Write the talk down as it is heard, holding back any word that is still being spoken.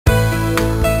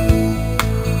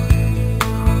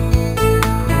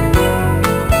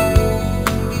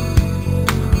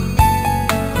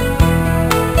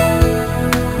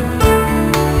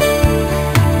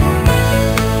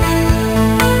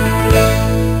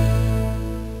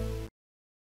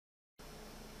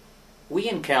We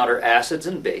encounter acids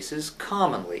and bases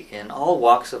commonly in all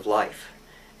walks of life,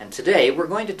 and today we're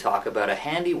going to talk about a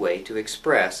handy way to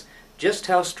express just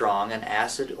how strong an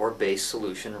acid or base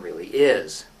solution really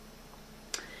is.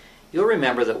 You'll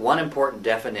remember that one important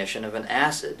definition of an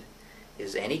acid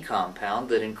is any compound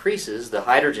that increases the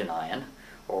hydrogen ion,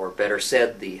 or better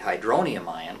said, the hydronium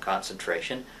ion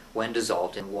concentration when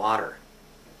dissolved in water.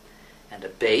 And a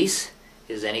base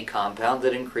is any compound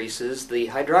that increases the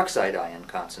hydroxide ion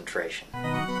concentration.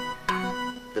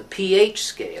 The pH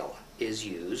scale is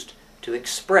used to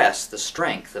express the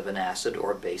strength of an acid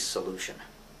or base solution.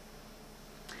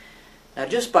 Now,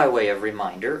 just by way of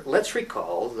reminder, let's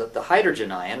recall that the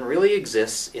hydrogen ion really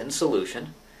exists in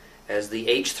solution as the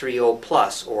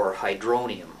H3O+ or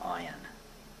hydronium ion.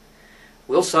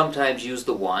 We'll sometimes use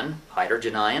the one,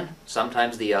 hydrogen ion,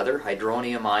 sometimes the other,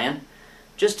 hydronium ion,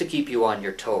 just to keep you on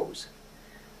your toes.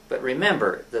 But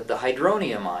remember that the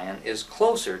hydronium ion is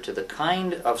closer to the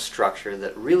kind of structure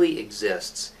that really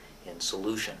exists in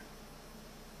solution.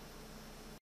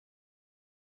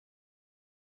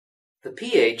 The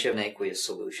pH of an aqueous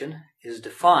solution is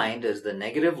defined as the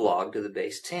negative log to the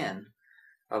base 10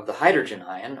 of the hydrogen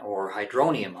ion or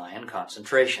hydronium ion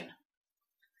concentration.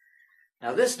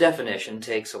 Now, this definition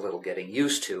takes a little getting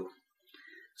used to,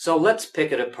 so let's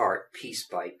pick it apart piece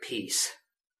by piece.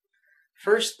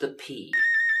 First, the P.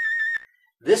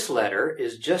 This letter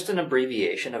is just an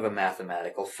abbreviation of a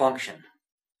mathematical function.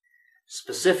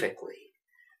 Specifically,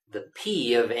 the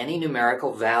P of any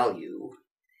numerical value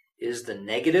is the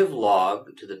negative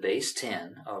log to the base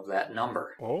 10 of that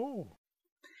number. Oh.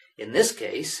 In this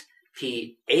case,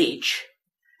 pH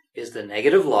is the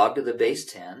negative log to the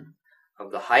base 10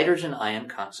 of the hydrogen ion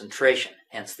concentration,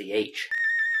 hence the H.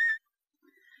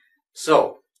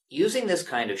 So, using this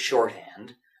kind of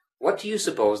shorthand, what do you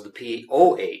suppose the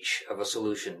pOH of a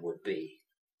solution would be?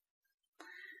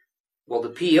 Well, the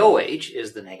pOH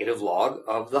is the negative log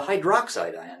of the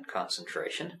hydroxide ion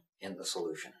concentration in the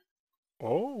solution.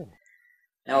 Oh.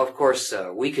 Now, of course,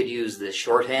 we could use this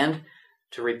shorthand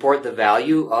to report the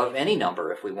value of any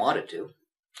number if we wanted to.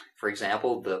 For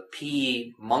example, the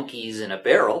P monkeys in a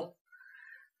barrel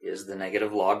is the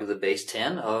negative log to the base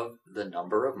 10 of the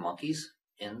number of monkeys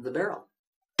in the barrel.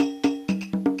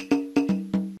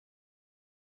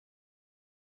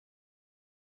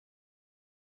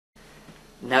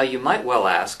 Now, you might well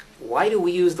ask, why do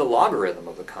we use the logarithm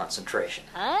of the concentration?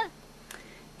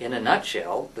 In a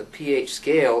nutshell, the pH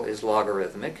scale is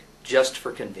logarithmic just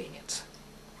for convenience.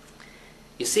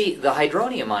 You see, the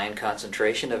hydronium ion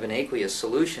concentration of an aqueous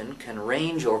solution can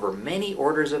range over many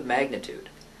orders of magnitude,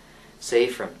 say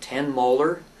from 10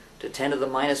 molar to 10 to the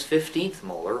minus 15th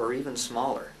molar, or even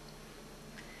smaller.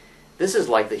 This is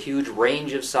like the huge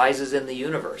range of sizes in the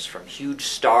universe, from huge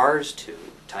stars to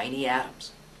tiny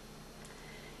atoms.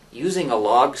 Using a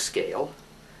log scale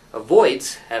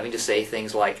avoids having to say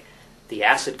things like the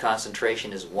acid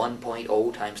concentration is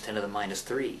 1.0 times 10 to the minus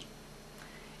 3.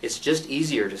 It's just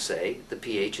easier to say the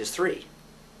pH is 3.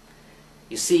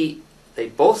 You see, they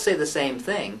both say the same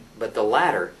thing, but the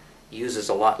latter uses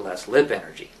a lot less lip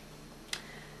energy.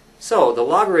 So, the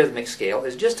logarithmic scale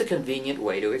is just a convenient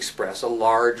way to express a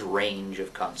large range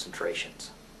of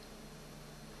concentrations.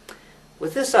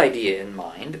 With this idea in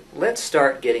mind, let's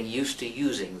start getting used to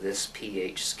using this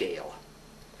pH scale.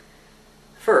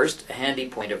 First, a handy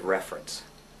point of reference.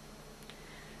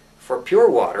 For pure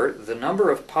water, the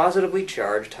number of positively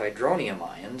charged hydronium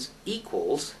ions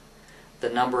equals the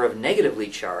number of negatively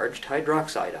charged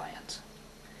hydroxide ions.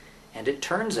 And it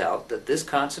turns out that this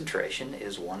concentration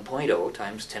is 1.0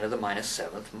 times 10 to the minus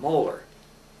 7th molar.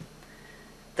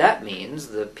 That means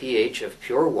the pH of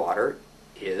pure water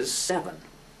is 7.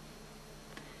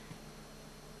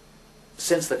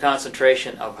 Since the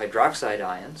concentration of hydroxide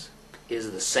ions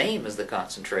is the same as the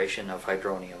concentration of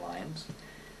hydronium ions,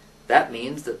 that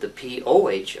means that the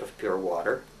pOH of pure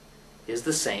water is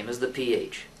the same as the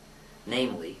pH,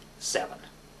 namely 7.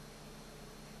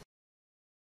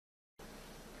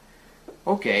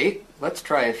 Okay, let's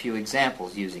try a few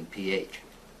examples using pH.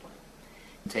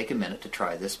 Take a minute to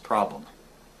try this problem.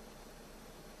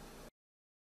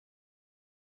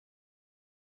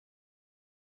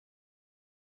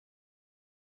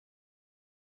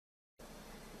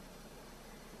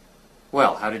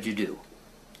 Well, how did you do?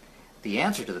 The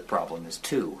answer to the problem is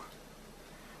 2.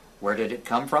 Where did it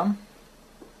come from?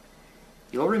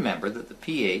 You'll remember that the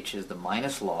pH is the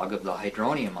minus log of the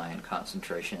hydronium ion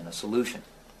concentration in a solution.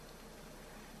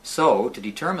 So, to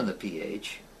determine the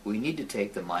pH, we need to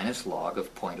take the minus log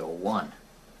of 0.01.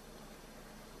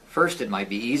 First, it might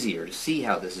be easier to see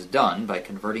how this is done by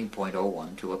converting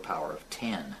 0.01 to a power of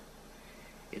 10.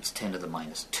 It's 10 to the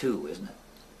minus 2, isn't it?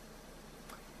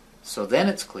 So then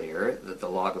it's clear that the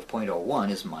log of 0.01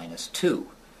 is minus 2.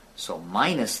 So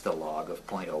minus the log of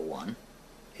 0.01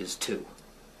 is 2.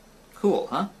 Cool,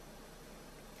 huh?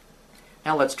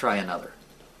 Now let's try another.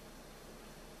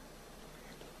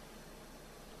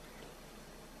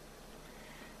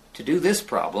 To do this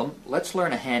problem, let's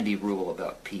learn a handy rule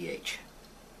about pH.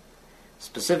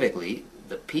 Specifically,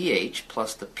 the pH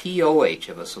plus the pOH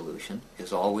of a solution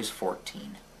is always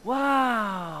 14.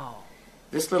 Wow!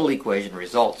 This little equation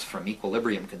results from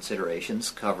equilibrium considerations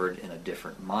covered in a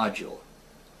different module.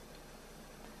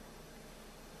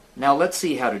 Now let's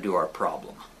see how to do our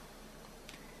problem.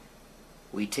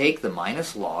 We take the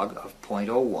minus log of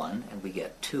 0.01 and we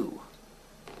get 2.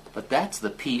 But that's the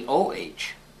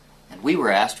pOH, and we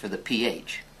were asked for the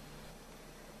pH.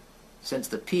 Since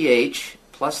the pH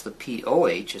plus the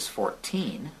pOH is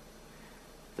 14,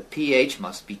 the pH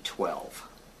must be 12.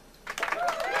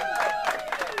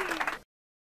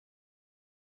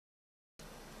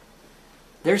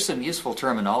 There's some useful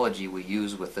terminology we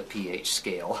use with the pH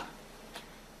scale.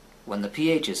 When the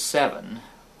pH is 7,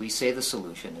 we say the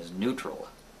solution is neutral.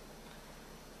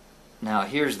 Now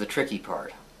here's the tricky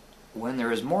part. When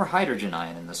there is more hydrogen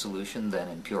ion in the solution than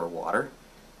in pure water,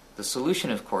 the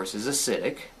solution of course is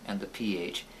acidic and the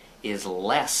pH is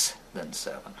less than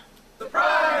 7.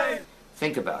 Surprise!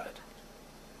 Think about it.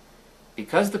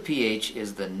 Because the pH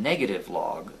is the negative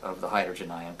log of the hydrogen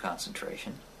ion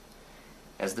concentration,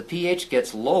 as the pH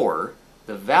gets lower,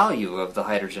 the value of the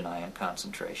hydrogen ion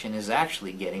concentration is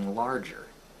actually getting larger.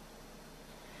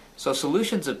 So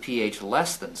solutions of pH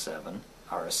less than 7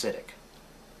 are acidic.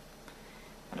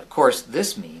 And of course,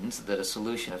 this means that a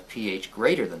solution of pH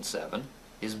greater than 7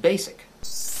 is basic.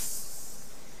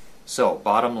 So,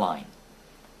 bottom line,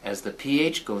 as the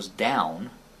pH goes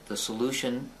down, the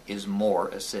solution is more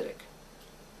acidic.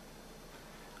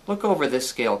 Look over this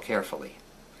scale carefully.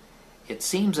 It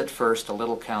seems at first a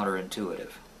little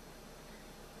counterintuitive.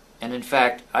 And in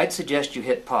fact, I'd suggest you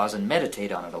hit pause and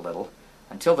meditate on it a little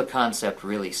until the concept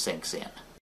really sinks in.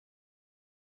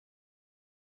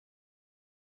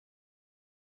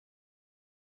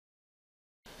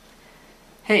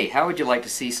 Hey, how would you like to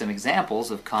see some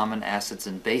examples of common acids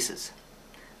and bases?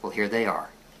 Well, here they are.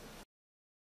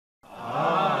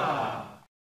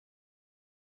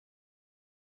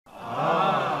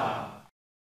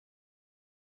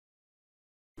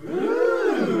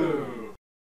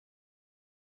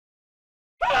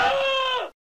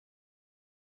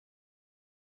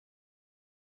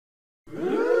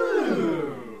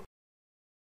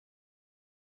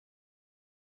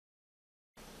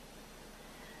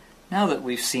 Now that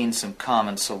we've seen some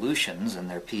common solutions and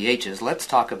their pHs, let's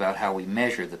talk about how we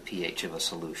measure the pH of a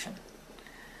solution.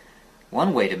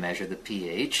 One way to measure the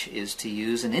pH is to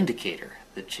use an indicator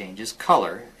that changes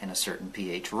color in a certain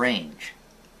pH range.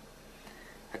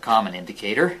 A common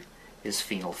indicator is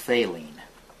phenolphthalein.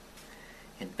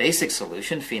 In basic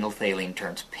solution, phenolphthalein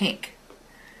turns pink.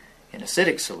 In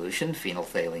acidic solution,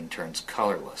 phenolphthalein turns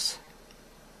colorless.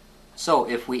 So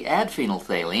if we add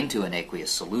phenolphthalein to an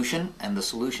aqueous solution and the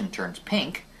solution turns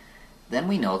pink, then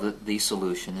we know that the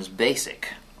solution is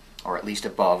basic, or at least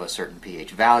above a certain pH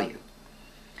value.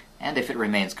 And if it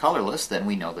remains colorless, then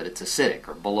we know that it's acidic,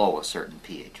 or below a certain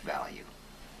pH value.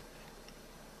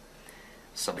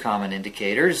 Some common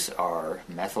indicators are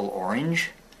methyl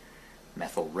orange,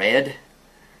 methyl red,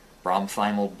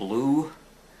 bromthiamyl blue,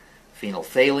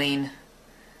 phenolphthalein,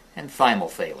 and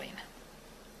thymolphthalein.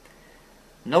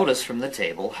 Notice from the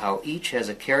table how each has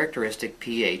a characteristic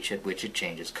pH at which it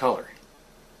changes color.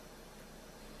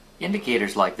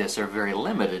 Indicators like this are very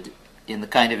limited in the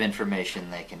kind of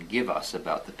information they can give us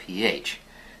about the pH.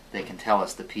 They can tell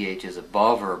us the pH is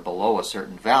above or below a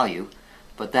certain value,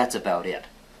 but that's about it.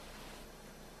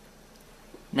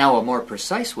 Now, a more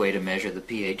precise way to measure the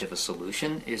pH of a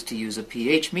solution is to use a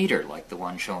pH meter like the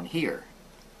one shown here.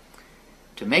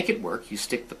 To make it work, you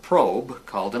stick the probe,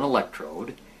 called an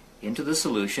electrode, into the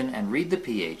solution and read the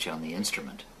pH on the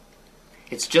instrument.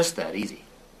 It's just that easy.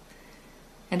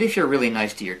 And if you're really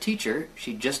nice to your teacher,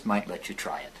 she just might let you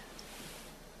try it.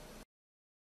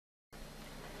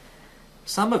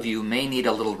 Some of you may need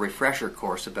a little refresher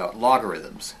course about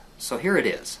logarithms, so here it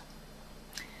is.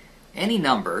 Any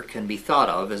number can be thought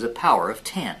of as a power of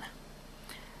 10.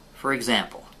 For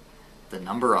example, the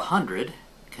number 100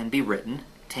 can be written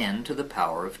 10 to the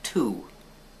power of 2.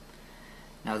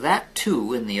 Now that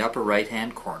 2 in the upper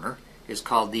right-hand corner is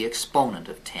called the exponent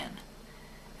of 10.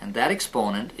 And that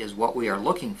exponent is what we are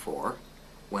looking for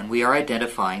when we are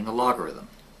identifying the logarithm.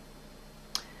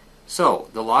 So,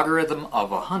 the logarithm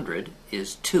of 100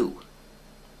 is 2.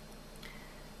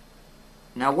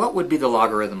 Now what would be the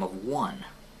logarithm of 1?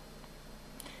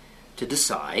 To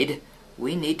decide,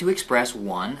 we need to express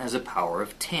 1 as a power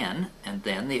of 10, and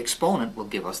then the exponent will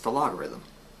give us the logarithm.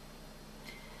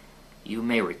 You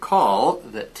may recall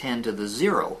that 10 to the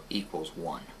 0 equals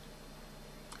 1.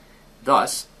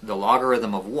 Thus, the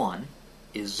logarithm of 1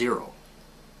 is 0.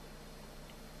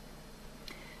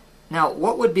 Now,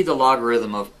 what would be the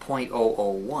logarithm of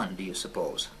 0.001, do you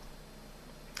suppose?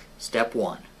 Step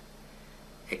 1.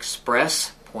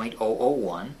 Express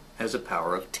 0.001 as a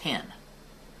power of 10.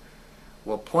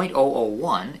 Well,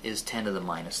 0.001 is 10 to the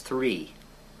minus 3.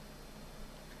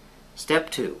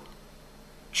 Step 2.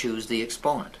 Choose the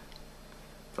exponent.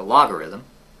 The logarithm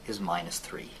is minus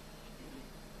 3.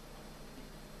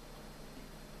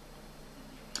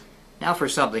 Now for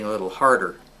something a little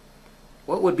harder.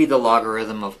 What would be the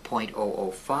logarithm of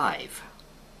 0.005?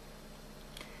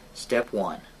 Step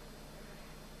 1.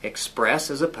 Express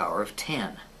as a power of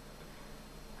 10.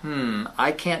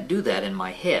 I can't do that in my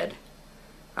head.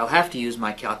 I'll have to use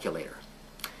my calculator.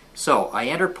 So I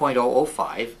enter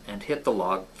 0.005 and hit the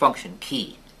log function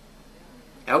key.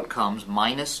 Out comes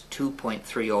minus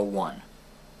 2.301.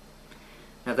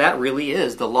 Now that really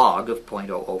is the log of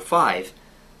 0.005,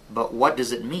 but what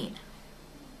does it mean?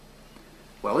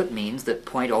 Well, it means that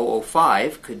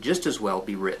 0.005 could just as well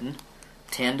be written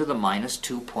 10 to the minus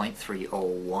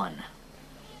 2.301.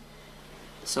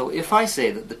 So if I say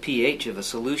that the pH of a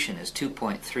solution is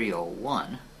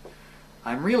 2.301,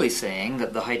 I'm really saying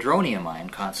that the hydronium ion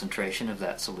concentration of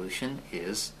that solution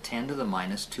is 10 to the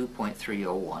minus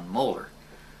 2.301 molar,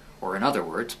 or in other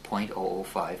words,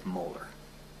 0.005 molar.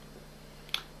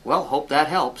 Well, hope that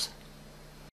helps.